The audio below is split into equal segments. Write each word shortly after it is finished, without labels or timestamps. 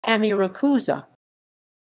Amira Kouza.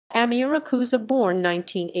 Amira Kouza, born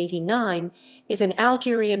 1989, is an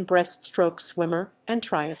Algerian breaststroke swimmer and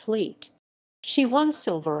triathlete. She won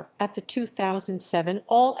silver at the 2007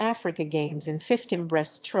 All-Africa Games in 15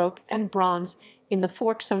 breaststroke and bronze in the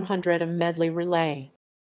 4x100 medley relay.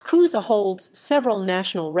 Kouza holds several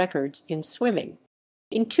national records in swimming.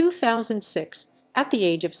 In 2006, at the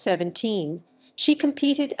age of 17, she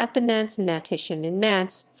competed at the Nantes Natacion in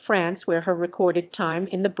Nantes, France, where her recorded time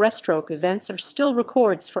in the breaststroke events are still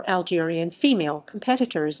records for Algerian female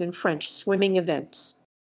competitors in French swimming events.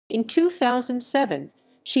 In 2007,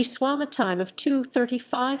 she swam a time of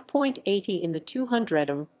 2:35.80 in the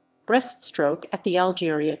 200 breaststroke at the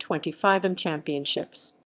Algeria 25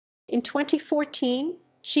 Championships. In 2014,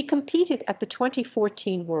 she competed at the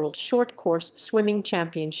 2014 World Short Course Swimming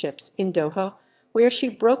Championships in Doha, where she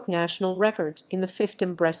broke national records in the 50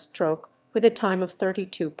 breaststroke with a time of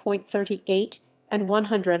 32.38 and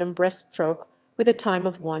 100 breaststroke with a time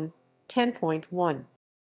of 1:10.1.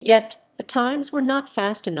 Yet, the times were not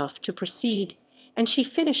fast enough to proceed, and she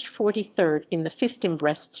finished 43rd in the 50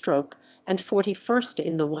 breaststroke and 41st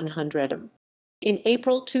in the 100. In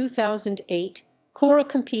April 2008, Koura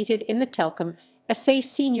competed in the Telkom SA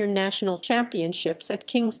Senior National Championships at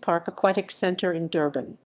Kings Park Aquatic Centre in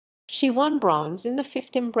Durban. She won bronze in the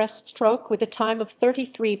 50 breaststroke with a time of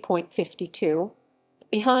 33.52,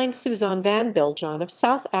 behind Suzaan van Biljon of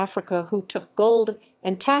South Africa, who took gold,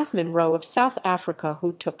 and Tasmynne of South Africa,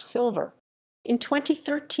 who took silver. In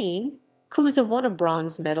 2013, Kouza won a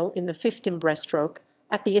bronze medal in the 50 breaststroke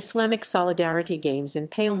at the Islamic Solidarity Games in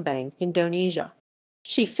Palembang, Indonesia.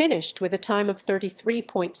 She finished with a time of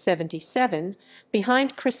 33.77,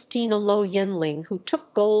 behind Christina Loh Yen Ling, who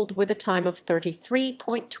took gold with a time of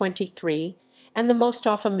 33.23, and the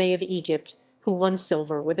Mostafa May of Egypt, who won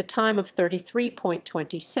silver with a time of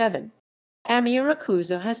 33.27. Amira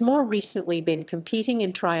Kouza has more recently been competing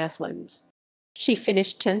in triathlons. She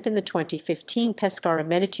finished 10th in the 2015 Pescara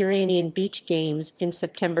Mediterranean Beach Games in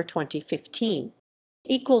September 2015.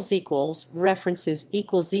 References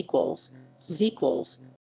 ==